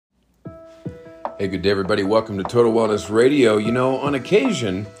Hey, good day, everybody. Welcome to Total Wellness Radio. You know, on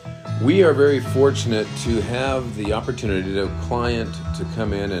occasion, we are very fortunate to have the opportunity to have a client to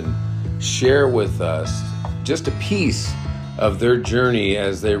come in and share with us just a piece of their journey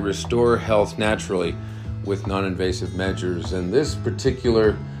as they restore health naturally with non-invasive measures. And this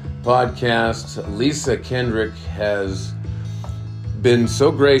particular podcast, Lisa Kendrick has been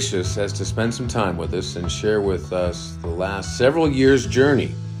so gracious as to spend some time with us and share with us the last several years'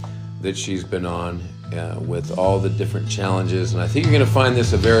 journey that she's been on with all the different challenges. And I think you're going to find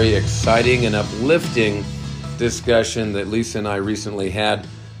this a very exciting and uplifting discussion that Lisa and I recently had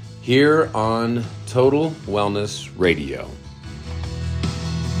here on Total Wellness Radio.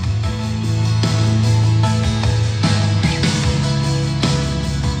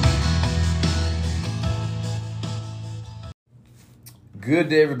 Good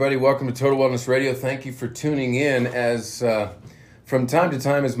day, everybody. Welcome to Total Wellness Radio. Thank you for tuning in. As from time to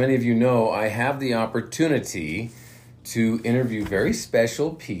time, as many of you know, I have the opportunity to interview very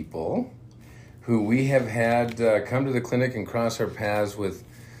special people who we have had come to the clinic and cross our paths with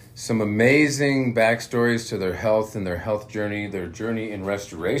some amazing backstories to their health and their health journey, their journey in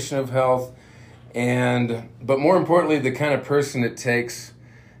restoration of health, but more importantly, the kind of person it takes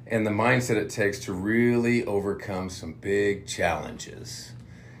and the mindset it takes to really overcome some big challenges.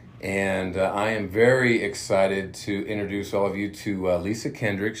 And I am very excited to introduce all of you to Lisa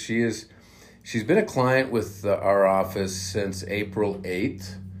Kendrick. She's been a client with our office since April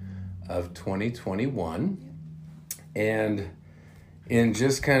 8th of 2021. And in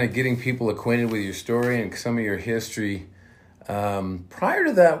just kind of getting people acquainted with your story and some of your history, prior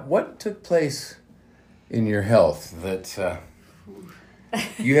to that, what took place in your health that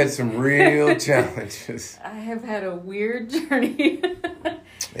you had some real challenges? I have had a weird journey.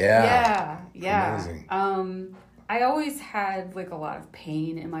 Yeah. Amazing. I always had like a lot of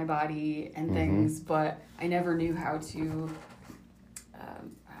pain in my body and things, but I never knew how to,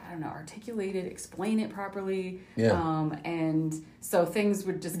 articulate it, explain it properly. Yeah. And so things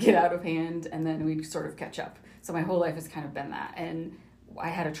would just get out of hand and then we'd sort of catch up. So my whole life has kind of been that. And I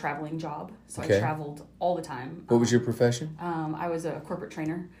had a traveling job, so Okay. I traveled all the time. What was your profession? I was a corporate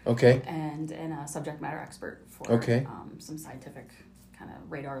trainer. Okay. And a subject matter expert for some scientific kind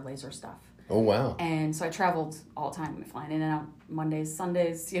of radar laser stuff. Oh, wow. And so I traveled all the time, flying in and out Mondays,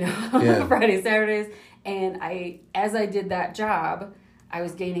 Sundays, Yeah. Fridays, Saturdays. And as I did that job, I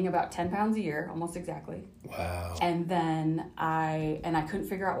was gaining about 10 pounds a year, almost exactly. Wow. And then I couldn't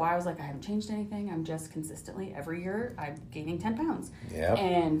figure out why. I was like, I haven't changed anything. I'm just consistently, every year, I'm gaining 10 pounds. Yep.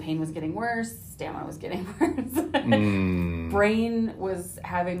 And pain was getting worse. Stamina was getting worse. Brain was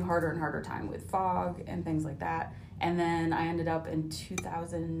having harder and harder time with fog and things like that. And then I ended up in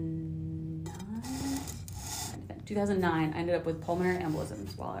 2009, I ended up with pulmonary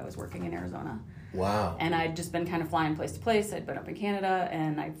embolisms while I was working in Arizona. Wow. And I'd just been kind of flying place to place. I'd been up in Canada,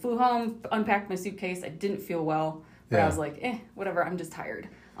 and I flew home, unpacked my suitcase. I didn't feel well, but I was like, whatever, I'm just tired.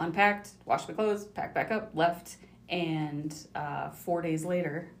 Unpacked, washed my clothes, packed back up, left, and 4 days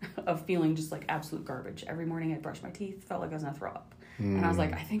later of feeling just like absolute garbage. Every morning I'd brush my teeth, felt like I was going to throw up. And I was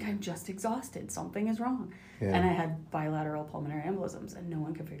like, I think I'm just exhausted. Something is wrong. Yeah. And I had bilateral pulmonary embolisms, and no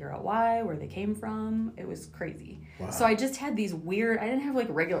one could figure out why, where they came from. It was crazy. Wow. So I just had these weird, I didn't have like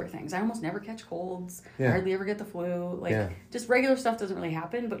regular things. I almost never catch colds. I hardly ever get the flu. Just regular stuff doesn't really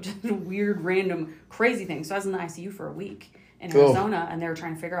happen, but just weird, random, crazy things. So I was in the ICU for a week in Arizona, and they were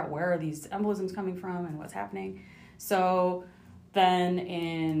trying to figure out where are these embolisms coming from and what's happening. So then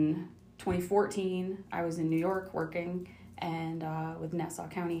in 2014, I was in New York working and with Nassau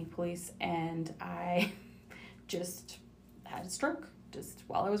County Police, and I just had a stroke just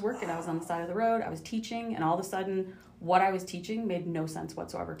while I was working. I was on the side of the road, I was teaching, and all of a sudden what I was teaching made no sense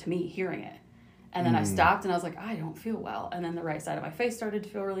whatsoever to me hearing it. And then I stopped and I was like, I don't feel well. And then the right side of my face started to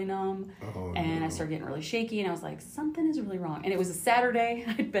feel really numb, I started getting really shaky, and I was like, something is really wrong. And it was a Saturday.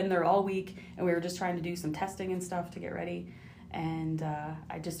 I'd been there all week, and we were just trying to do some testing and stuff to get ready. And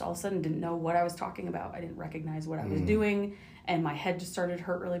I just all of a sudden didn't know what I was talking about. I didn't recognize what I was doing, and my head just started to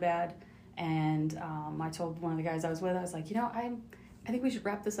hurt really bad. And I told one of the guys I was with, I was like, I think we should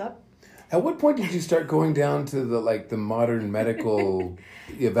wrap this up. At what point did you start going down to the modern medical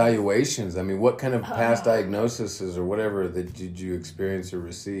evaluations? I mean, what kind of past diagnoses or whatever did you experience or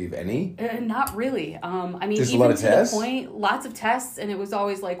receive? Any? Not really. I mean, just even a lot of to tests? the point, lots of tests, and it was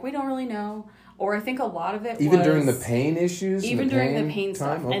always like, we don't really know. Or I think a lot of it even was... during the pain issues? Even during the pain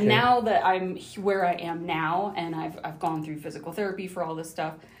stuff. Okay. And now that I'm where I am now, and I've gone through physical therapy for all this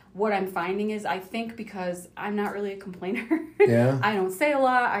stuff, what I'm finding is I think because I'm not really a complainer, Yeah. I don't say a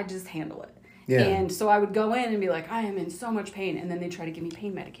lot, I just handle it. Yeah. And so I would go in and be like, I am in so much pain. And then they try to give me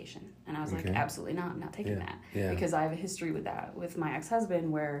pain medication. And I was like, absolutely not. I'm not taking that. Yeah. Because I have a history with that, with my ex-husband,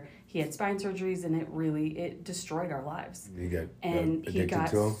 where he had spine surgeries and it destroyed our lives. You got and he got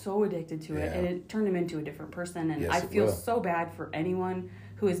so addicted to it. Yeah. And it turned him into a different person. And Yes, I feel will. so bad for anyone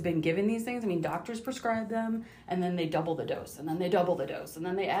who has been given these things. I mean, doctors prescribe them, and then they double the dose, and then they double the dose, and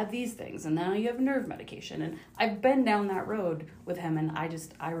then they add these things, and now you have nerve medication. And I've been down that road with him, and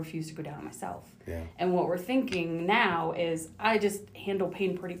I refuse to go down it myself. Yeah. And what we're thinking now is I just handle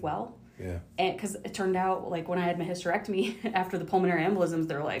pain pretty well. Yeah. And because it turned out, like, when I had my hysterectomy after the pulmonary embolisms,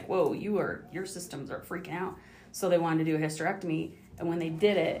 they're like, whoa, your systems are freaking out. So they wanted to do a hysterectomy, and when they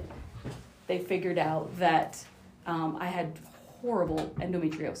did it, they figured out that I had horrible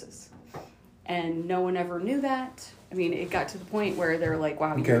endometriosis, and no one ever knew that. I mean, it got to the point where they're like,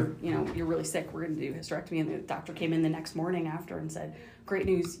 wow, you're really sick, we're going to do hysterectomy. And the doctor came in the next morning after and said, great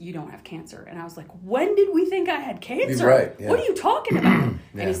news, you don't have cancer. And I was like, when did we think I had cancer? Right, yeah. What are you talking about?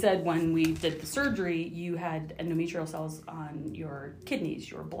 Yeah. And he said, when we did the surgery, you had endometrial cells on your kidneys,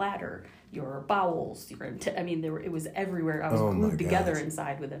 your bladder, your bowels, it was everywhere. I was glued together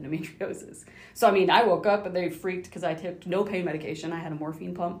inside with endometriosis. So, I mean, I woke up and they freaked because I took no pain medication. I had a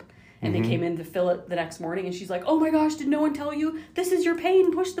morphine pump. And they came in to fill it the next morning, and she's like, oh my gosh, did no one tell you? This is your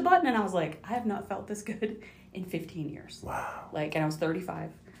pain, push the button. And I was like, I have not felt this good in 15 years. Wow. And I was 35.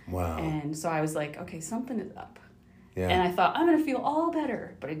 Wow. And so I was like, okay, something is up. Yeah. And I thought, I'm going to feel all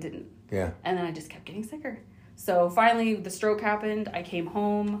better, but I didn't. Yeah. And then I just kept getting sicker. So finally, the stroke happened. I came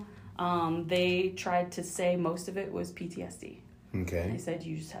home. They tried to say most of it was PTSD. Okay. They said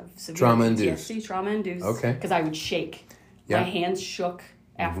you just have severe Trauma-induced. Trauma-induced. Okay. Because I would shake. Yeah. My hands shook.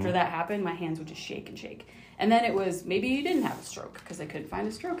 After that happened, my hands would just shake and shake. And then it was, maybe you didn't have a stroke because they couldn't find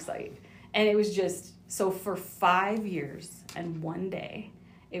a stroke site. And it was just, so for 5 years and one day,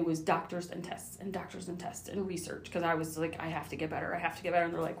 it was doctors and tests and research. Because I was like, I have to get better.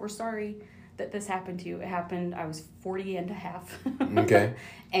 And they're like, we're sorry that this happened to you. It happened, I was 40 and a half. Okay.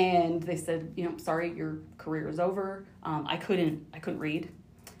 And they said, sorry, your career is over. I couldn't read.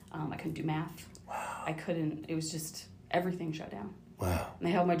 I couldn't do math. Wow. It was just, everything shut down. Wow. And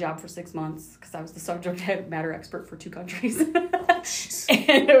they held my job for 6 months because I was the subject matter expert for 2 countries. Jeez.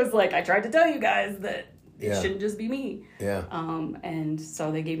 And it was like, I tried to tell you guys that it Yeah. shouldn't just be me. Yeah. And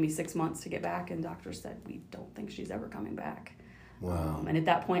so they gave me 6 months to get back, and doctors said, we don't think she's ever coming back. Wow. And at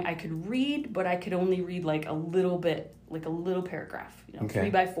that point, I could read, but I could only read like a little bit, like a little paragraph, 3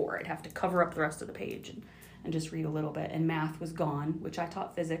 by 4. I'd have to cover up the rest of the page and just read a little bit. And math was gone, which I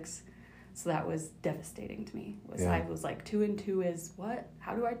taught physics. So that was devastating to me. I was like, 2 and 2 is what?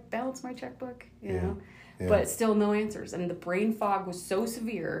 How do I balance my checkbook? You know? Yeah. But still no answers. And the brain fog was so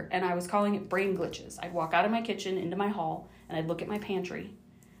severe, and I was calling it brain glitches. I'd walk out of my kitchen into my hall, and I'd look at my pantry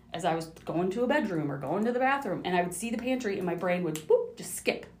as I was going to a bedroom or going to the bathroom, and I would see the pantry, and my brain would whoop, just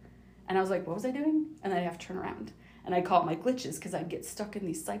skip. And I was like, what was I doing? And then I'd have to turn around. And I'd call it my glitches because I'd get stuck in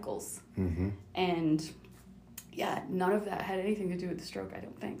these cycles. Mm-hmm. And yeah, none of that had anything to do with the stroke, I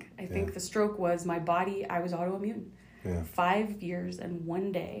don't think. I think the stroke was my body. I was autoimmune. Yeah. 5 years and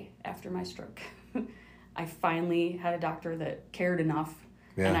 1 day after my stroke, I finally had a doctor that cared enough.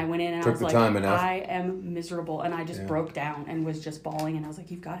 Yeah. And I went in and I was like, I am miserable. And I just broke down and was just bawling. And I was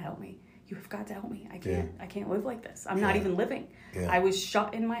like, you've got to help me. You have got to help me. I can't live like this. I'm not even living. Yeah. I was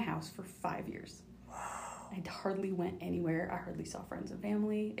shut in my house for 5 years. I hardly went anywhere. I hardly saw friends and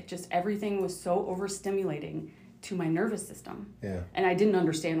family. Everything was so overstimulating to my nervous system. Yeah. And I didn't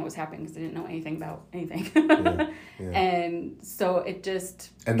understand what was happening because I didn't know anything about anything. And so it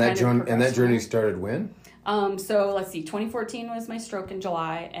just And that journey started when? So let's see, 2014 was my stroke in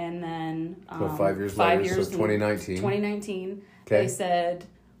July, and then so 5 years later, so 2019. 2019, they said,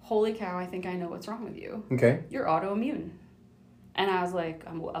 holy cow, I think I know what's wrong with you. Okay. You're autoimmune. And I was like,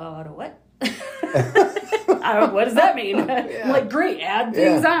 auto what? What does that mean? I'm like, great, add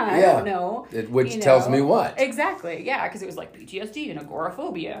things on. I don't know. Which tells me what? Exactly, yeah, because it was like PTSD and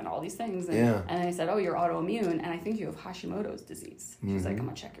agoraphobia and all these things. And I said, you're autoimmune, and I think you have Hashimoto's disease. She's like, I'm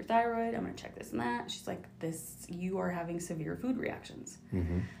going to check your thyroid, I'm going to check this and that. She's like, you are having severe food reactions.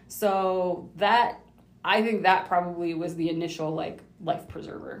 Mm-hmm. So I think that probably was the initial life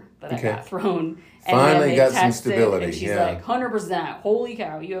preserver that I got thrown. And finally got some stability. And she's like, 100%, holy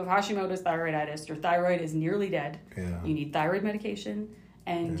cow, you have Hashimoto's thyroiditis. Your thyroid is nearly dead. Yeah. You need thyroid medication,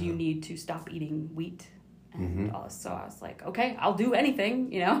 and you need to stop eating wheat. And so I was like, okay, I'll do anything,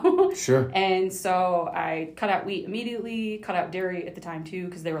 Sure. And so I cut out wheat immediately, cut out dairy at the time too,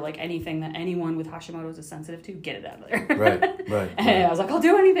 because they were like, anything that anyone with Hashimoto's is sensitive to, get it out of there. Right. And I was like, I'll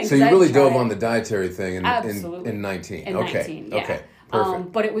do anything. So you really dove on the dietary thing in 19. In 19, yeah. Okay.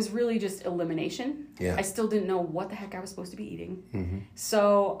 Perfect. But it was really just elimination. Yeah. I still didn't know what the heck I was supposed to be eating. Mm-hmm.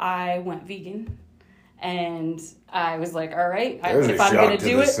 So I went vegan. And I was like, all right, There's if a I'm shock going to to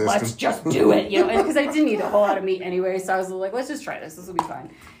do the it, system. let's just do it. Because I didn't eat a whole lot of meat anyway. So I was like, let's just try this. This will be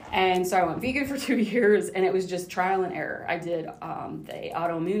fine. And so I went vegan for 2 years, and it was just trial and error. I did the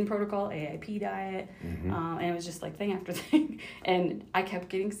autoimmune protocol, AIP diet, and it was just like thing after thing. And I kept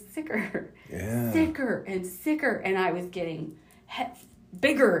getting sicker, sicker and sicker, and I was getting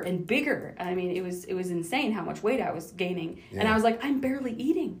bigger and bigger. I mean, it was insane how much weight I was gaining. And I was like, I'm barely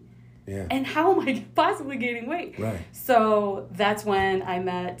eating. Yeah. And how am I possibly gaining weight? Right. So that's when I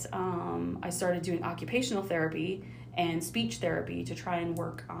met, I started doing occupational therapy and speech therapy to try and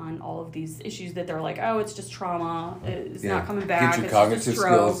work on all of these issues that they're like, oh, it's just trauma. It's not coming back. Get your it's cognitive just a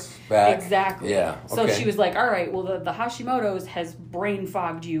stroke. skills back. Exactly. Yeah. So okay. she was like, all right, well, the Hashimoto's has brain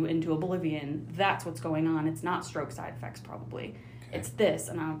fogged you into oblivion. That's what's going on. It's not stroke side effects, probably. Okay. It's this.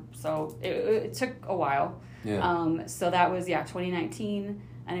 And so it took a while. Yeah. So that was, 2019.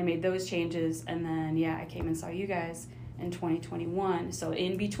 And I made those changes, and then I came and saw you guys in 2021. So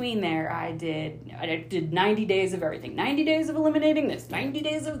in between there, I did 90 days of everything, 90 days of eliminating this, 90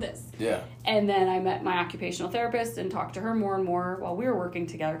 days of this. Yeah. And then I met my occupational therapist and talked to her more and more while we were working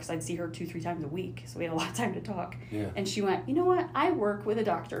together, because I'd see her 2-3 times a week, so we had a lot of time to talk. Yeah. And she went, you know what? I work with a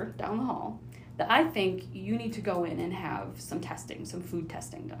doctor down the hall that I think you need to go in and have some testing, some food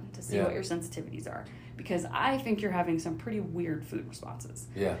testing done to see what your sensitivities are. Because I think you're having some pretty weird food responses.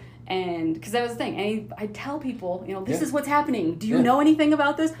 Yeah. And because that was the thing. And I tell people, this is what's happening. Do you know anything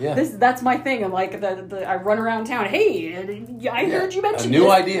about this? Yeah. That's my thing. I'm like, I run around town. Hey, I heard you mention a new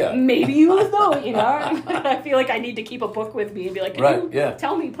this. idea. Maybe you will know, I feel like I need to keep a book with me and be like, can you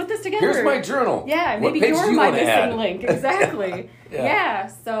tell me, put this together. Here's my journal. Yeah, maybe you're my missing link. Exactly.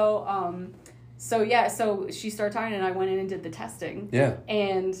 So she started talking, and I went in and did the testing. Yeah.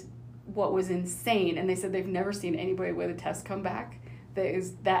 And what was insane, and they said they've never seen anybody with a test come back that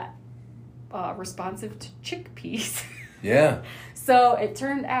is that responsive to chickpeas. Yeah. So it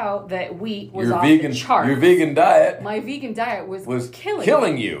turned out that wheat was off vegan, the charts. Your vegan diet My vegan diet was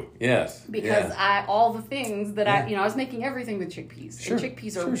killing you. Yes. Because all the things that I was making everything with chickpeas. Sure. And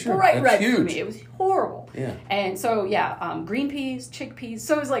chickpeas are Sure. bright That's red for huge. me. It was horrible. Yeah. And so green peas, chickpeas.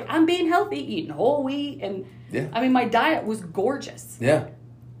 So it was like I'm being healthy, eating whole wheat, and I mean my diet was gorgeous. Yeah.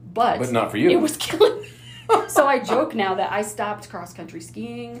 But not for you. It was killing me. So I joke now that I stopped cross-country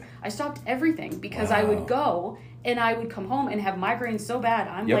skiing. I stopped everything because I would go and I would come home and have migraines so bad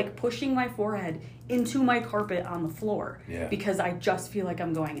I'm like pushing my forehead into my carpet on the floor because I just feel like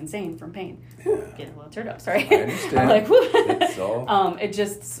I'm going insane from pain. Getting a little turned up, sorry. I understand. I'm like, whoo. It's all... it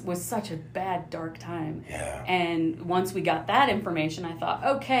just was such a bad, dark time. Yeah. And once we got that information, I thought,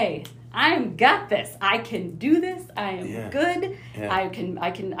 okay, I've got this. I can do this. I am good. Yeah. I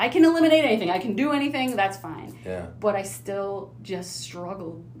can eliminate anything. I can do anything. That's fine. Yeah. But I still just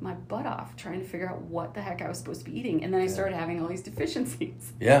struggled my butt off trying to figure out what the heck I was supposed to be eating. And then I started having all these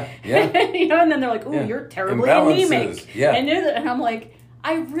deficiencies. Yeah. Yeah. And then they're like, "Ooh, you're terribly anemic." Yeah. And I'm like,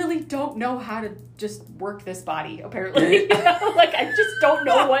 I really don't know how to just work this body, apparently. Like, I just don't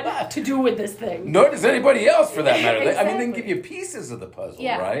know what to do with this thing. Nor does anybody else, for that matter. Exactly. I mean, they can give you pieces of the puzzle,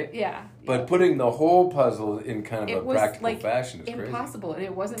 right? Yeah. But putting the whole puzzle in kind of a practical fashion is impossible. And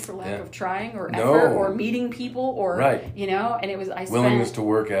it wasn't for lack of trying or No. effort or meeting people or, and it was, willingness to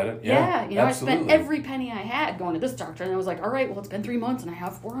work at it. Yeah, I spent every penny I had going to this doctor. And I was like, all right, well, it's been 3 months and I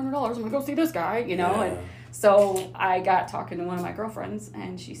have $400. I'm going to go see this guy, And so I got talking to one of my girlfriends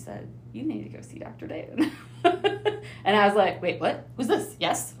and she said, you need to go see Dr. David. And I was like, wait, what? Who's this?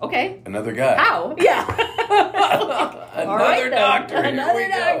 Yes. Okay. Another guy. How? Yeah. Another doctor. Another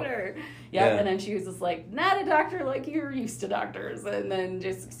doctor. Yep. Yeah. And then she was just like, not a doctor like you're used to doctors. And then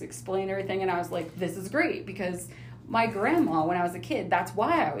just explain everything. And I was like, this is great because my grandma, when I was a kid, that's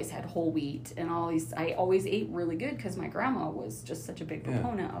why I always had whole wheat and all these. I always ate really good because my grandma was just such a big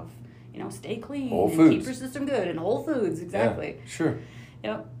proponent of, stay clean whole and foods. Keep your system good and whole foods. Exactly. Yeah, sure.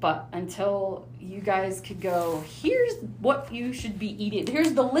 Yep, but until you guys could go, here's what you should be eating.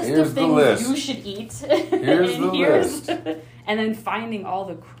 Here's the list of things you should eat. Here's the list. And then finding all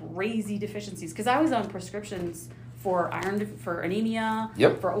the crazy deficiencies. Because I was on prescriptions for iron, for anemia,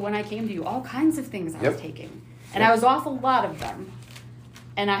 for when I came to you, all kinds of things I was taking. And I was off a lot of them.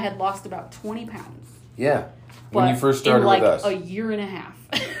 And I had lost about 20 pounds. Yeah, when you first started with us. In a year and a half.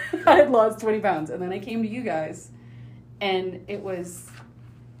 I had lost 20 pounds. And then I came to you guys. And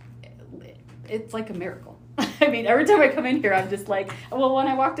it's like a miracle. I mean, every time I come in here, I'm just like, well, when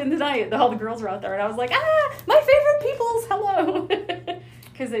I walked in tonight, all the girls were out there, and I was like, my favorite peoples, hello.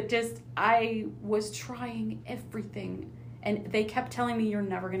 Because I was trying everything, And they kept telling me, you're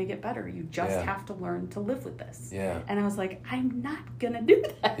never going to get better. You just Yeah. have to learn to live with this. Yeah. And I was like, I'm not going to do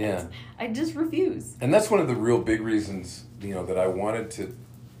that. Yeah. I just refuse. And that's one of the real big reasons, that I wanted to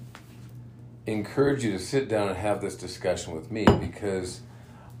encourage you to sit down and have this discussion with me, because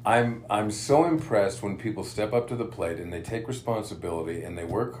I'm so impressed when people step up to the plate and they take responsibility and they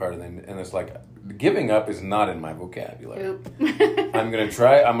work hard, and it's like giving up is not in my vocabulary. Oop. I'm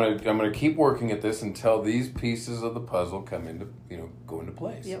gonna keep working at this until these pieces of the puzzle come into go into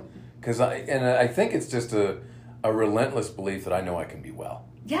place. Yep. Because I think it's just a relentless belief that I know I can be well.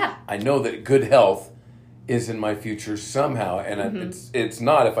 Yeah. I know that good health is in my future somehow, and it's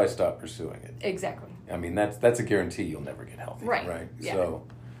not if I stop pursuing it. Exactly. I mean, that's a guarantee you'll never get healthy. Right. Yeah. So,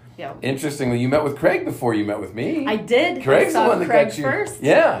 Yeah. interestingly, you met with Craig before you met with me. I did. Craig's I saw the one that Craig got you first.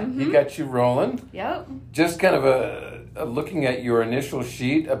 Yeah, he got you rolling. Yep. Just kind of a looking at your initial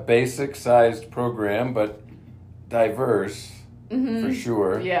sheet, a basic sized program, but diverse for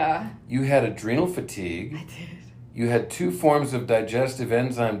sure. Yeah. You had adrenal fatigue. I did. You had 2 forms of digestive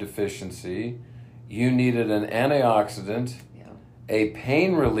enzyme deficiency. You needed an antioxidant, Yep. a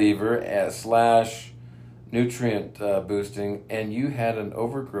pain reliever / nutrient boosting, and you had an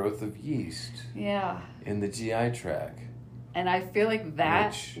overgrowth of yeast Yeah. in the GI tract. And I feel like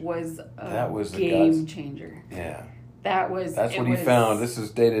that was a game changer. Yeah. That's That's what he found. This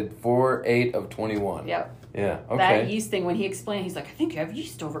is dated 4/8/21. Yep. Yeah. Okay. That yeast thing, when he explained, he's like, I think you have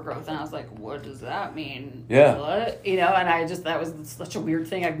yeast overgrowth. And I was like, what does that mean? Yeah. What? And that was such a weird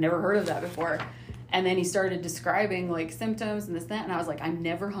thing. I've never heard of that before. And then he started describing like symptoms and this, that. And I was like, I'm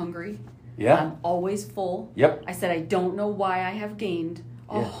never hungry. Yeah. I'm always full. Yep. I said, I don't know why I have gained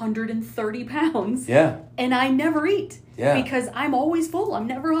 130 pounds. Yeah. And I never eat. Yeah. Because I'm always full. I'm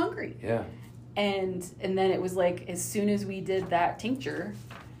never hungry. Yeah. And then it was like, as soon as we did that tincture,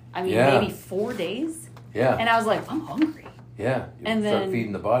 I mean, Yeah. maybe 4 days. Yeah. And I was like, I'm hungry. Yeah. You And start then-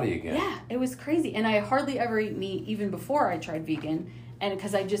 feeding the body again. Yeah, it was crazy. And I hardly ever ate meat even before I tried vegan. And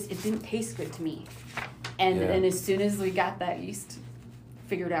because it didn't taste good to me. And as soon as we got that yeast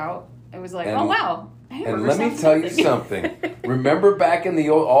figured out, it was like, oh, wow. And let me tell you something. Remember back in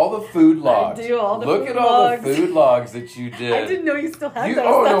all the food logs. I do, all the Look food at all logs. the food logs that you did. I didn't know you still had those.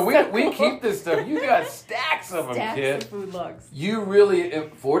 Oh, no, That's so we cool. keep this stuff. You got stacks of them, Stacks kid. of food logs. You really,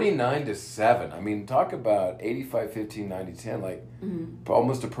 49-7. I mean, talk about 85, 15, 90, 10. Like,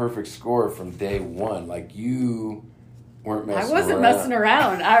 almost a perfect score from day one. Like, you weren't messing around. I wasn't messing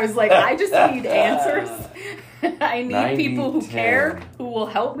around. I was like, I just need answers. I need people who 90-10. care, who will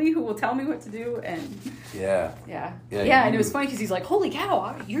help me, who will tell me what to do. And Yeah. yeah. Yeah, And it was funny because he's like, holy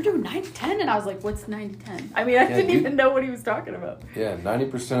cow, you're doing 9-10. And I was like, what's 9-10? I mean, I didn't even know what he was talking about. Yeah,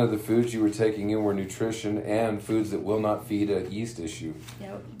 90% of the foods you were taking in were nutrition and foods that will not feed a yeast issue.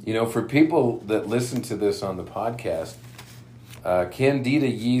 Yep. For people that listen to this on the podcast, Candida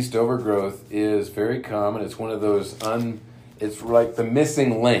yeast overgrowth is very common. It's one of those it's like the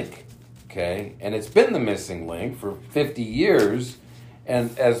missing link, okay? And it's been the missing link for 50 years.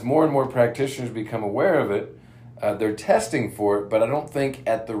 And as more and more practitioners become aware of it, they're testing for it, but I don't think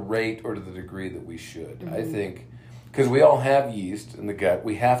at the rate or to the degree that we should. Mm-hmm. I think, because we all have yeast in the gut,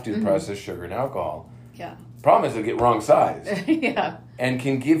 we have to process sugar and alcohol. Yeah. Problem is they get wrong size. Yeah. And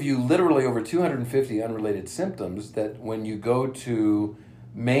can give you literally over 250 unrelated symptoms that when you go to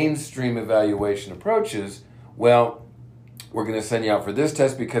mainstream evaluation approaches, well, we're going to send you out for this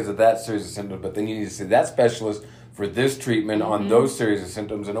test because of that series of symptoms, but then you need to see that specialist for this treatment on those series of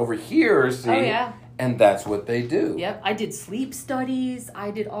symptoms, and over here, see, and that's what they do. Yep. I did sleep studies.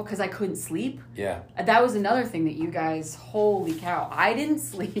 I did all, because I couldn't sleep. Yeah. That was another thing that you guys, holy cow, I didn't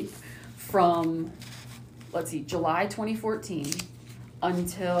sleep from, July 2014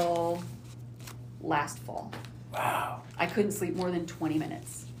 until last fall. Wow. I couldn't sleep more than 20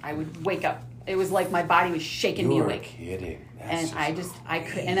 minutes. I would wake up. It was like my body was shaking me awake. You're kidding. And I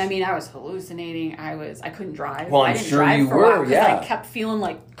could, and I mean, I was hallucinating. I couldn't drive. Well, I'm I didn't sure drive you for a while were, 'cause yeah. I kept feeling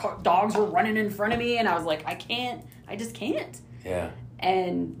like dogs were running in front of me, and I was like, I just can't. Yeah.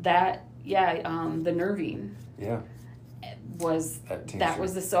 And that, the Nervine. Yeah. Was That that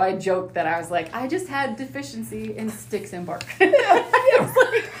was the, so I joked that I was like, I just had deficiency in sticks and bark. I was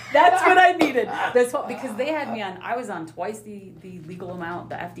like, that's what I needed. That's what, because they had me on, I was on twice the legal amount,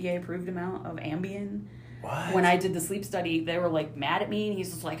 the FDA approved amount of Ambien. What? When I did the sleep study, they were like mad at me, and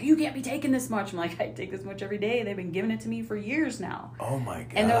he's just like, "You can't be taking this much." I'm like, "I take this much every day. They've been giving it to me for years now." Oh my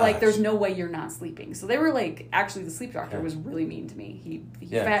god! And they're like, "There's no way you're not sleeping." So they were like, actually, the sleep doctor was really mean to me. He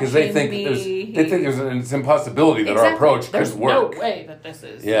because they think there's an impossibility that our approach could work. There's no way that this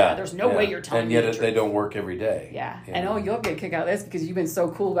is. Yeah, there's no way you're telling me. And yet they don't work every day. Yeah, and you'll get a kick out of this because you've been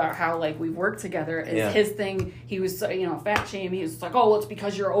so cool about how like we've worked together. Is his thing? He was fat shame. He was like, "Oh, well, it's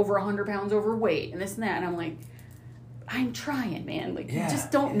because you're over 100 pounds overweight and this and that." And I'm like, I'm trying, man. Like, you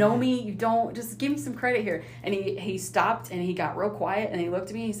just don't know me. You don't, just give me some credit here. And he stopped and he got real quiet and he looked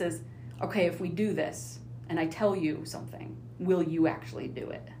at me and he says, "Okay, if we do this and I tell you something, will you actually do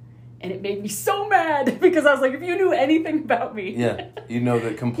it?" And it made me so mad because I was like, if you knew anything about me. Yeah, you know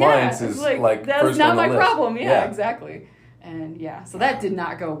that compliance is like that's first not on the my list. problem. Yeah, exactly. And so that did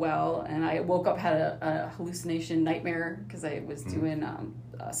not go well. And I woke up, had a hallucination nightmare because I was doing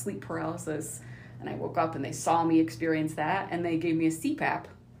sleep paralysis. And I woke up and they saw me experience that and they gave me a CPAP,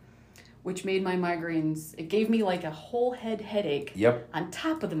 which made my migraines, it gave me like a whole head headache on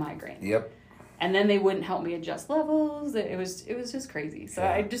top of the migraine. Yep. And then they wouldn't help me adjust levels. It was just crazy. So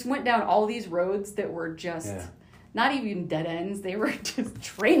I just went down all these roads that were just not even dead ends. They were just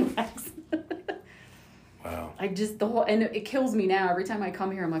train wrecks. Wow. And it kills me now. Every time I come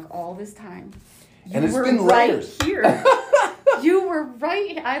here, I'm like, all this time. And it's been layers. Right here. You were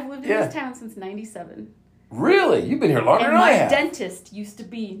right. I've lived in this town since 97. Really? You've been here longer than I have. And my dentist used to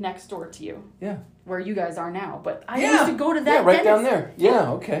be next door to you. Yeah. Where you guys are now. But I used to go to that dentist. right down there.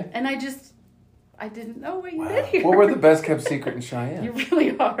 Yeah, okay. And I didn't know what you did here. Well, we're the best kept secret in Cheyenne. You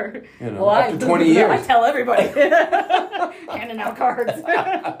really are. After 20 years. I tell everybody. Handing out cards.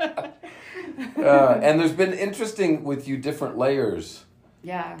 And there's been interesting with you different layers.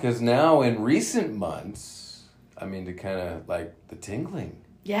 Yeah. Because now in recent months, I mean, to kind of like the tingling.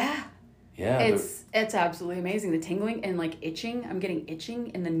 Yeah. Yeah. It's absolutely amazing. The tingling and like itching. I'm getting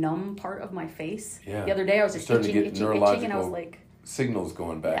itching in the numb part of my face. Yeah. The other day I was just itching, and I was like, signals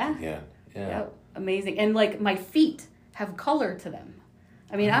going back again. Yeah. Yep. Amazing. And like my feet have color to them.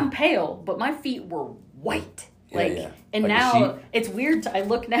 I mean, I'm pale, but my feet were white. And like now it's weird. I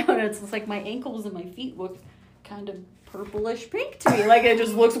look now and it's like my ankles and my feet look kind of purplish pink to me. Like it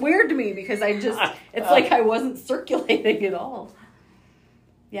just looks weird to me because it's like I wasn't circulating at all.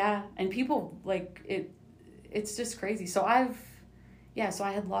 Yeah. And people like it's just crazy. So I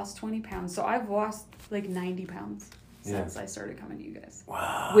had lost 20 pounds. So I've lost like 90 pounds since I started coming to you guys.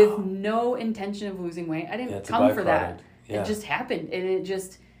 Wow. With no intention of losing weight. I didn't come for that. Yeah. It just happened. And it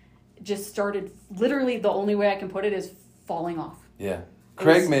just started, literally the only way I can put it is falling off. Yeah.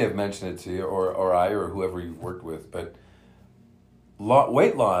 Craig may have mentioned it to you, or I, or whoever you've worked with, but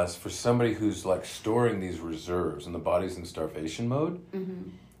weight loss for somebody who's like storing these reserves and the body's in starvation mode,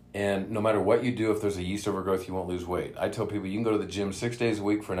 and no matter what you do, if there's a yeast overgrowth, you won't lose weight. I tell people you can go to the gym 6 days a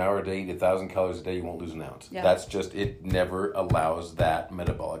week for an hour a day, eat 1,000 calories a day, you won't lose an ounce. Yeah. That's just, it never allows that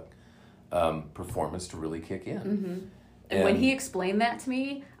metabolic performance to really kick in. Mm-hmm. And when he explained that to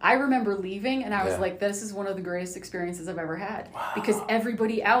me, I remember leaving and I was like, this is one of the greatest experiences I've ever had. Wow. Because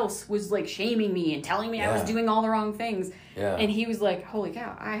everybody else was like shaming me and telling me I was doing all the wrong things. Yeah. And he was like, holy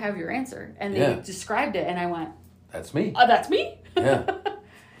cow, I have your answer. And they described it and I went, that's me. Oh, that's me? Yeah.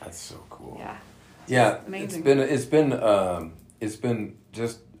 That's so cool. Yeah. Yeah. Amazing. It's been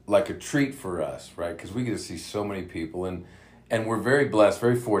just like a treat for us, right? Because we get to see so many people and we're very blessed,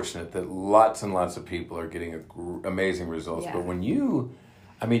 very fortunate that lots and lots of people are getting amazing results. Yeah. But when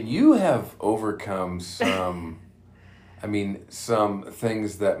you have overcome some, some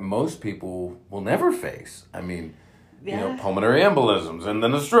things that most people will never face. I mean, pulmonary embolisms, and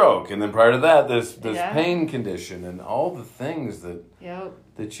then a stroke, and then prior to that, this pain condition, and all the things that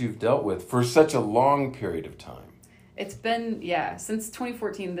you've dealt with for such a long period of time. It's been, since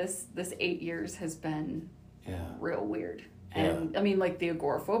 2014, this 8 years has been real weird. And I mean, like the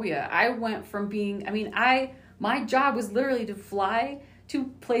agoraphobia, I went from being, my job was literally to fly to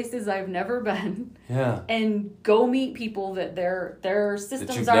places I've never been and go meet people that their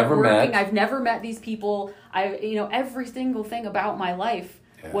systems aren't working. I've never met these people. Every single thing about my life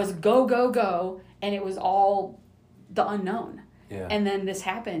was go, go, go. And it was all the unknown. Yeah. And then this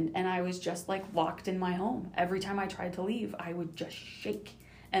happened and I was just like locked in my home. Every time I tried to leave, I would just shake.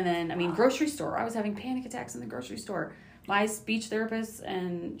 And then, grocery store, I was having panic attacks in the grocery store. My speech therapist,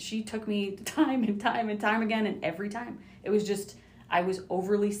 and she took me time and time and time again, and every time. It was just, I was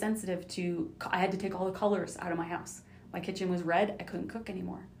overly sensitive I had to take all the colors out of my house. My kitchen was red, I couldn't cook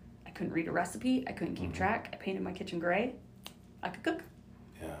anymore. I couldn't read a recipe, I couldn't keep track. I painted my kitchen gray, I could cook.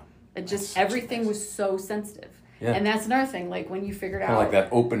 Yeah. It just, everything was so sensitive. Yeah. And that's another thing. Like when you figured Kind out, of like that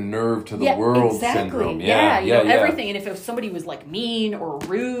open nerve to the world syndrome. Yeah, everything. And if somebody was like mean or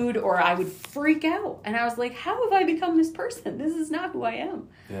rude, or I would freak out. And I was like, how have I become this person? This is not who I am.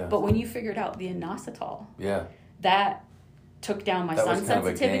 Yeah. But when you figured out the inositol, yeah, that took down my sun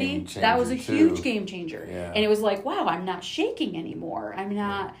sensitivity. That was a huge game changer. Yeah. And it was like, wow, I'm not shaking anymore. I'm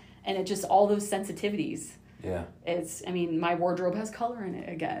not, and it just all those sensitivities. Yeah. My wardrobe has color in it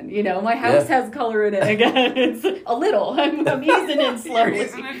again. My house has color in it again. It's a little. I'm easing in slowly. You're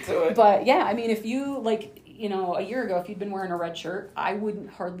easing into it. But yeah, if you a year ago, if you'd been wearing a red shirt, I wouldn't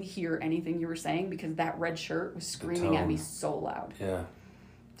hardly hear anything you were saying because that red shirt was screaming at me so loud. Yeah.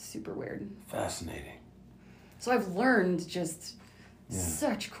 Super weird. Fascinating. So I've learned just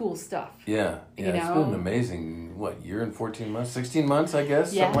such cool stuff. Yeah. Yeah. It's been an amazing, year and 14 months? 16 months, I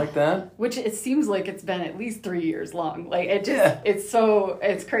guess? Yeah. Something like that? Which it seems like it's been at least 3 years long. Like,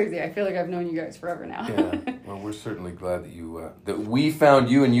 it's crazy. I feel like I've known you guys forever now. Yeah. Well, we're certainly glad that we found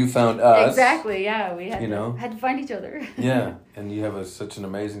you and you found us. Exactly, yeah. We had to find each other. Yeah. And you have such an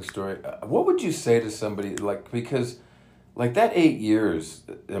amazing story. What would you say to somebody, because that 8 years,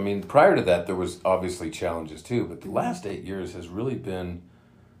 prior to that, there was obviously challenges too, but the last 8 years has really been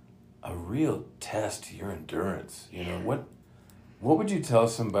a real test to your endurance. What would you tell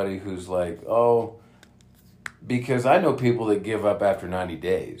somebody who's like, because I know people that give up after 90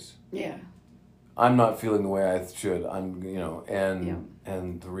 days. Yeah. I'm not feeling the way I should.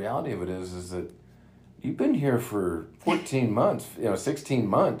 And the reality of it is that you've been here for 14 months, 16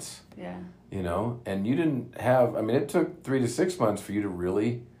 months. Yeah. And you didn't have, it took 3 to 6 months for you to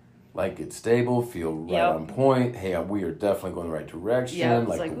really get stable, feel right on point. Hey, we are definitely going the right direction. Yep.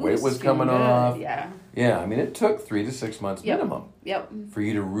 The weight was coming off. Yeah. Yeah. It took 3 to 6 months minimum. Yep. For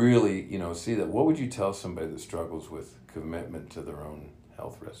you to really, see that. What would you tell somebody that struggles with commitment to their own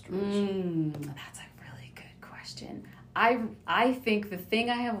health restoration? That's a really good question. I think the thing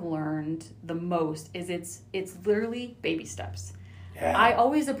I have learned the most is it's literally baby steps. Yeah. I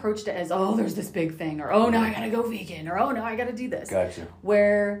always approached it as, there's this big thing, or, now I gotta go vegan, or, now I gotta do this. Gotcha.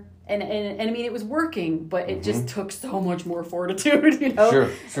 Where, and it was working, but it just took so much more fortitude,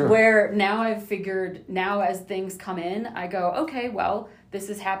 Sure. Where now I've figured, as things come in, I go, okay, well, this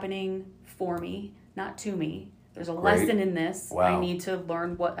is happening for me, not to me. There's a lesson in this. Wow. I need to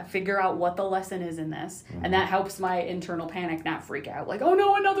figure out what the lesson is in this. And that helps my internal panic not freak out. Like, oh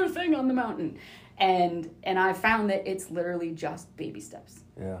no, another thing on the mountain. And I found that it's literally just baby steps.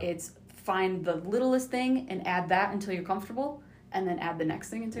 Yeah. It's find the littlest thing and add that until you're comfortable, and then add the next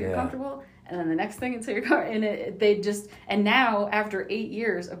thing until you're comfortable, and then the next thing until you're comfortable. And now after 8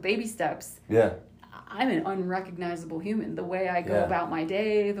 years of baby steps, I'm an unrecognizable human. The way I go about my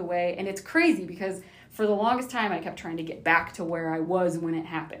day, and it's crazy because for the longest time I kept trying to get back to where I was when it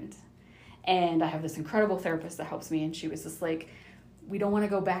happened. And I have this incredible therapist that helps me, and she was just like, we don't want to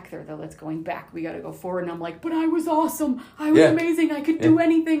go back there though. That's going back. We got to go forward. And I'm like, but I was awesome. I was amazing. I could do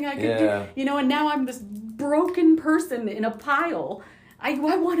anything. I could do, and now I'm this broken person in a pile. I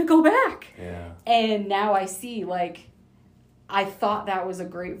want to go back. Yeah. And now I see, I thought that was a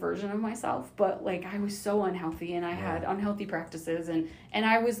great version of myself, but I was so unhealthy, and I had unhealthy practices, and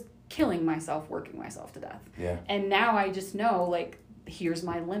I was killing myself, working myself to death. Yeah. And now I just know, here's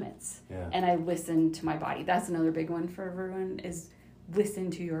my limits. Yeah. And I listen to my body. That's another big one for everyone is listen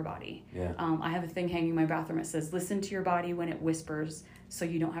to your body. Yeah. I have a thing hanging in my bathroom. It says, listen to your body when it whispers so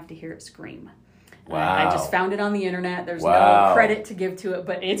you don't have to hear it scream. Wow. I just found it on the internet. There's no credit to give to it,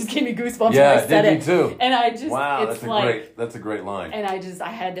 but it just gave me goosebumps when I said it. Yeah, me too. And I just, that's a great line. And I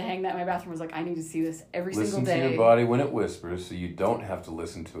had to hang that in my bathroom. I was like, I need to see this every single day. Listen to your body when it whispers so you don't have to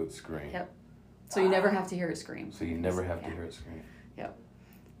listen to it scream. Yep. So you never have to hear it scream. So you never have to hear it scream. Yep.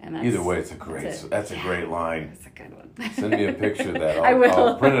 And either way, it's a great line. It's a good one. Send me a picture of that. I will.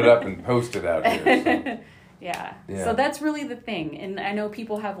 I'll print it up and post it out here. So. Yeah. So that's really the thing. And I know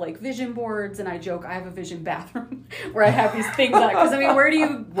people have vision boards, and I joke I have a vision bathroom where I have these things on. Because where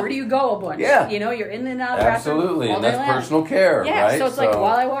do you go a bunch? Yeah. You're in and out of the bathroom. Absolutely, and that's personal care, yeah, right? So it's while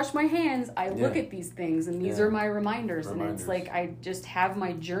I wash my hands, I look at these things, and these are my reminders. And it's I just have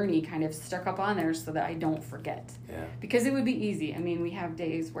my journey kind of stuck up on there so that I don't forget. Yeah. Because it would be easy. We have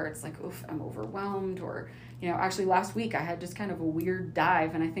days where it's oof, I'm overwhelmed, or actually last week I had just kind of a weird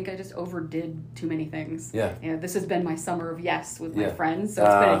dive, and I think I just overdid too many things. Yeah. This has been my summer of yes with my friends, so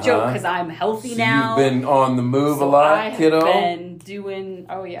it's been a joke because I'm healthy now. You've been on the move a lot, kiddo. I've been doing,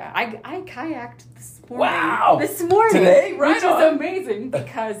 I kayaked this morning. Wow. This morning. Today? Right which on. is amazing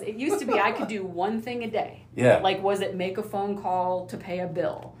because it used to be I could do one thing a day. Yeah. Was it make a phone call to pay a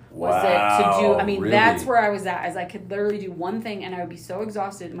bill? Was it to do, really? That's where I was at, as I could literally do one thing and I would be so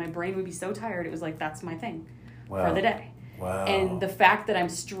exhausted and my brain would be so tired. It was that's my thing. for the day. Wow. And the fact that I'm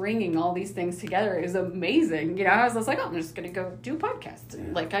stringing all these things together is amazing. You know, I was just like, oh, I'm just going to go do a podcast.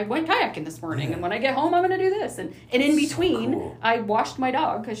 And, like, I went kayaking this morning, and when I get home, I'm going to do this. And in between, cool. I washed my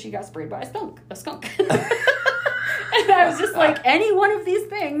dog because she got sprayed by a skunk. And I was just like, any one of these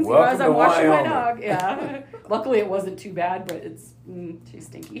things, as I'm washing my dog. Yeah. Luckily, it wasn't too bad, but she's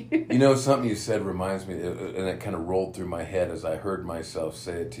stinky. You know, something you said reminds me, and it kind of rolled through my head as I heard myself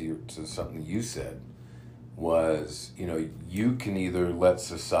say it to something you said, was, you know, you can either let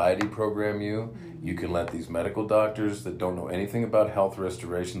society program you, you can let these medical doctors that don't know anything about health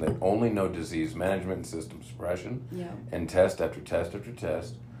restoration, they only know disease management and system suppression, and test after test after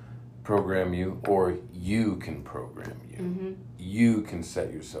test, program you, or you can program you. You can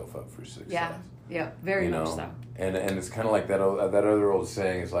set yourself up for success. Yeah, very much so. And it's kind of like that other old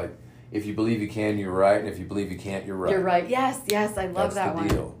saying is like, if you believe you can, you're right, and if you believe you can't, you're right. You're right. Yes, I love that one.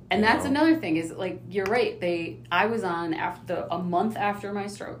 Deal, and that's another thing is, like, you're right. I was on a month after my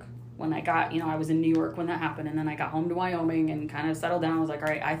stroke when I got, I was in New York when that happened, and then I got home to Wyoming and kind of settled down. I was like, all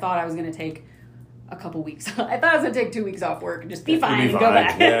right, I thought I was going to take a couple weeks. I thought I was going to take 2 weeks off work and just be fine and go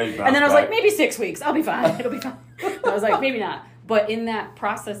back. Yeah, and then I was like, maybe 6 weeks. I'll be fine. It'll be fine. I was like, maybe not. But in that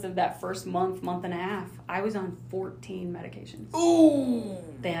process of that first month and a half, I was on 14 medications. Ooh!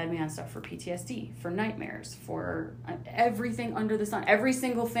 They had me on stuff for PTSD, for nightmares, for everything under the sun. Every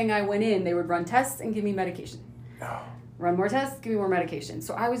single thing I went in, they would run tests and give me medication. Oh. Run more tests, give me more medication.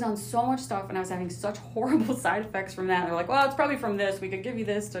 So I was on so much stuff, and I was having such horrible side effects from that. They're like, well, it's probably from this. We could give you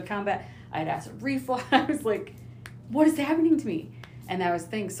this to combat. I had acid reflux. I was like, what is happening to me? And that was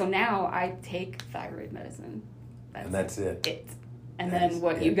things. So now I take thyroid medicine. That's it. And then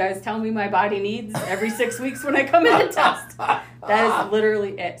what you guys tell me my body needs every 6 weeks when I come in and test. That is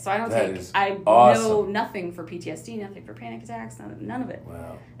literally it. So I don't know nothing for PTSD, nothing for panic attacks, none of it.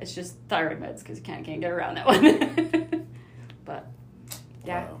 Wow. It's just thyroid meds because you can't get around that one. But,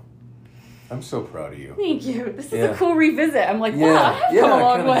 yeah. Wow. I'm so proud of you. Thank you. This is a cool revisit. I'm like, wow, I've come a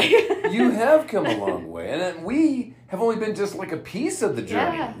long way. You have come a long way. And we have only been just like a piece of the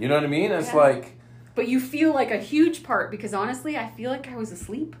journey. Yeah. You know what I mean? It's like... But you feel like a huge part, because honestly, I feel like I was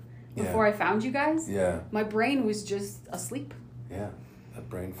asleep before I found you guys. Yeah. My brain was just asleep. Yeah. That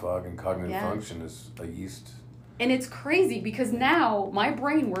brain fog and cognitive function is a yeast. And it's crazy because now my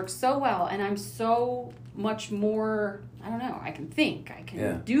brain works so well, and I'm so much more, I don't know, I can think, I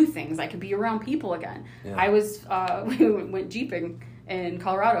can do things, I can be around people again. Yeah. I was, we went jeeping in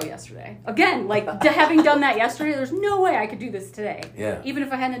Colorado yesterday. Again, like having done that yesterday, there's no way I could do this today. Yeah. Even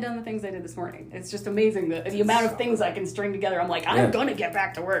if I hadn't done the things I did this morning. It's just amazing the amount of things I can string together. I'm like, I'm going to get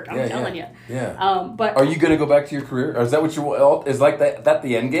back to work. I'm telling you. Yeah. But are you going to go back to your career? Or is that what you is like that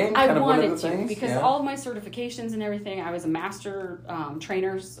the end game? I wanted to, because all of my certifications and everything, I was a master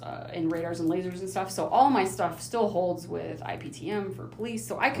trainer in radars and lasers and stuff. So all my stuff still holds with IPTM for police.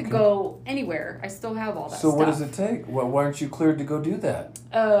 So I could go anywhere. I still have all that stuff. So what does it take? Why aren't you cleared to go do that?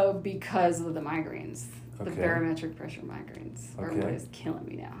 Because of the migraines. The barometric pressure migraines are what is killing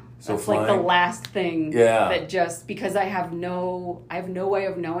me now. So that's like the last thing that just, because I have no way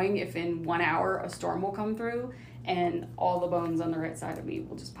of knowing if in 1 hour a storm will come through and all the bones on the right side of me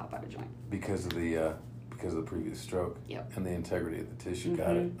will just pop out of joint. Because of the previous stroke. Yep. And the integrity of the tissue.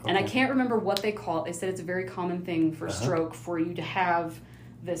 Got it. Okay. And I can't remember what they call it. They said it's a very common thing for stroke for you to have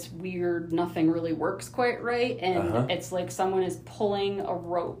this weird nothing really works quite right, and it's like someone is pulling a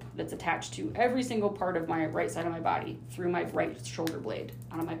rope that's attached to every single part of my right side of my body through my right shoulder blade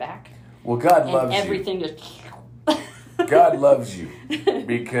onto my back. Well, God loves everything you. Just God loves you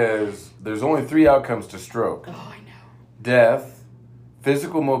because there's only 3 outcomes to stroke. Oh, I know. Death,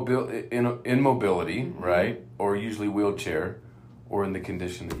 physical immobility, right, or usually wheelchair, or in the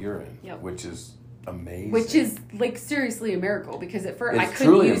condition that you're in, which is amazing. Which is like seriously a miracle, because at first I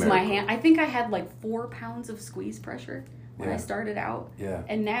couldn't use my hand. I think I had like 4 pounds of squeeze pressure when I started out. Yeah.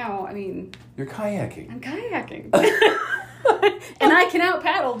 And now, I mean, you're kayaking. I'm kayaking. And I can out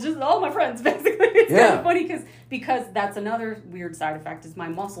paddle just all my friends basically. It's kind of funny because that's another weird side effect is my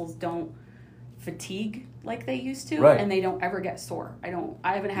muscles don't fatigue like they used to, and they don't ever get sore.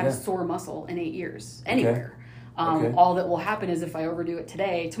 I haven't had a sore muscle in 8 years anywhere. All that will happen is if I overdo it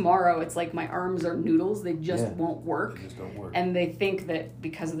today, tomorrow it's like my arms are noodles. They just won't work. They just don't work. And they think that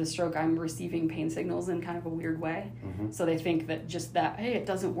because of the stroke, I'm receiving pain signals in kind of a weird way. Mm-hmm. So they think that just that, hey, it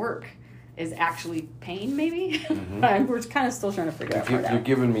doesn't work, is actually pain, maybe? Mm-hmm. We're kind of still trying to figure that out. You're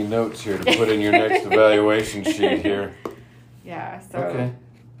giving me notes here to put in your next evaluation sheet here. Yeah, so...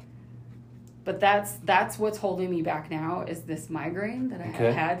 But that's what's holding me back now is this migraine that I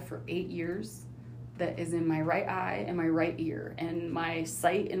have had for 8 years. That is in my right eye and my right ear, and my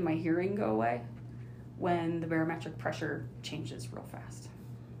sight and my hearing go away when the barometric pressure changes real fast.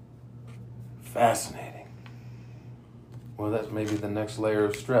 Fascinating. Well, that's maybe the next layer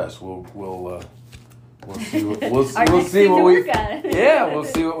of stress. We'll see what we'll see what we we'll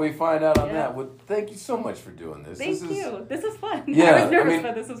see what we find out on that. Well, thank you so much for doing this. Thank you. This is fun. Yeah, I was nervous,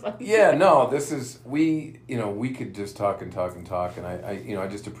 but this is fun. Yeah, no, this is we could just talk and talk and talk, and I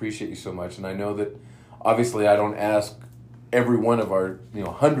just appreciate you so much, and I know that obviously I don't ask every one of our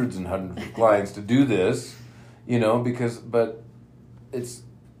hundreds and hundreds of clients to do this, but it's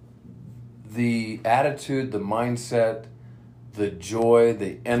the attitude, the mindset, the joy,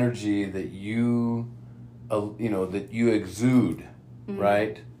 the energy that you exude,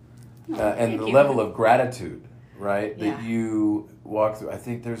 right? And the level of gratitude, right? Yeah. That you walk through. I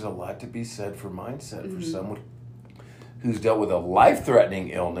think there's a lot to be said for mindset for someone who's dealt with a life-threatening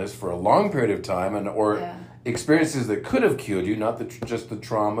illness for a long period of time, or experiences that could have killed you, not just the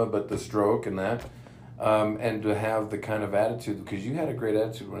trauma, but the stroke and that, and to have the kind of attitude, because you had a great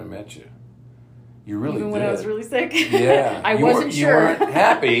attitude when I met you. You really Even did. when I was really sick. Yeah. I wasn't sure. You weren't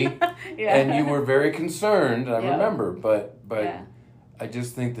happy, Yeah. and you were very concerned, I Yeah. remember, but Yeah. I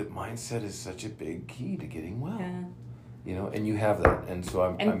just think that mindset is such a big key to getting well. Yeah. And you have that, and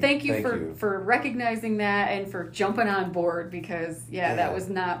so thank you for recognizing that and for jumping on board, because that was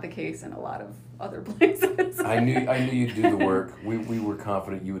not the case in a lot of other places. I knew you'd do the work. We were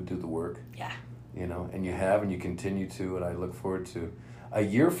confident you would do the work. Yeah. And you have, and you continue to, and I look forward to a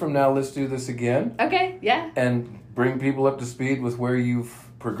year from now. Let's do this again. Okay. Yeah. And bring people up to speed with where you've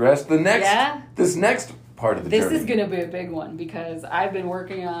progressed. This next part of the journey. This is going to be a big one, because I've been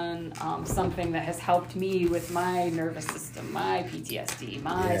working on something that has helped me with my nervous system, my PTSD,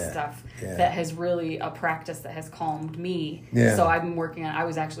 my stuff that has really a practice that has calmed me. Yeah. So I've been working on,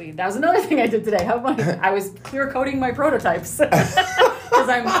 that was another thing I did today. How funny. I was clear coding my prototypes, because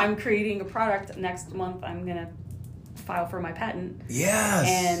I'm creating a product next month. I'm going to file for my patent. Yes.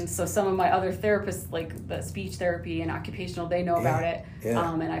 And so some of my other therapists, like the speech therapy and occupational, they know about it.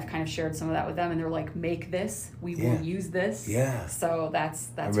 Yeah. And I've kind of shared some of that with them, and they're like, make this. We will use this. Yeah. So that's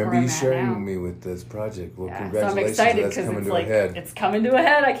I where remember I'm you at sharing now. with me with this project. Well, So congratulations. I'm excited, That's because coming it's to like, a head. it's coming to a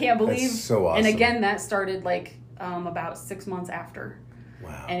head. I can't believe. That's so awesome. And again, that started like about 6 months after.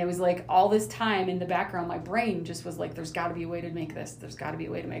 Wow. And it was like all this time in the background, my brain just was like, there's got to be a way to make this. There's got to be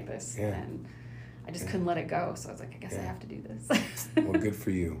a way to make this. Yeah. And I just couldn't let it go. So I was like, I guess I have to do this. Well, good for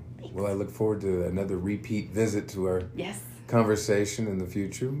you. Well, I look forward to another repeat visit to our conversation in the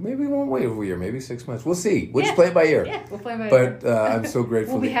future. Maybe we won't wait a year, maybe 6 months. We'll see. We'll just play it by ear. Yeah, we'll play by ear. But I'm so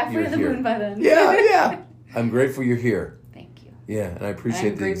grateful we'll be that halfway you're to the here. moon by then. Yeah. I'm grateful you're here. Thank you. Yeah, and I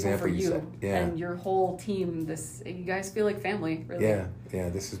appreciate the example for you set. Yeah. And your whole team. You guys feel like family, really. Yeah.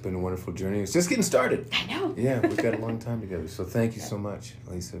 This has been a wonderful journey. It's just getting started. I know. Yeah, we've got a long time together. So thank you so much,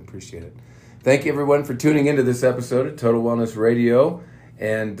 Lisa. Appreciate it. Thank you, everyone, for tuning into this episode of Total Wellness Radio.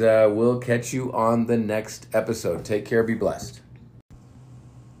 And we'll catch you on the next episode. Take care. Be blessed.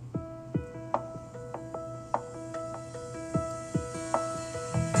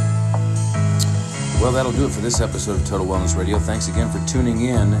 Well, that'll do it for this episode of Total Wellness Radio. Thanks again for tuning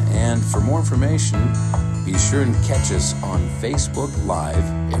in. And for more information, be sure and catch us on Facebook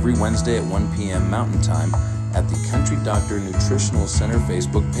Live every Wednesday at 1 p.m. Mountain Time at the Country Doctor Nutritional Center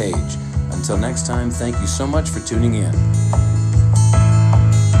Facebook page. Until next time, thank you so much for tuning in.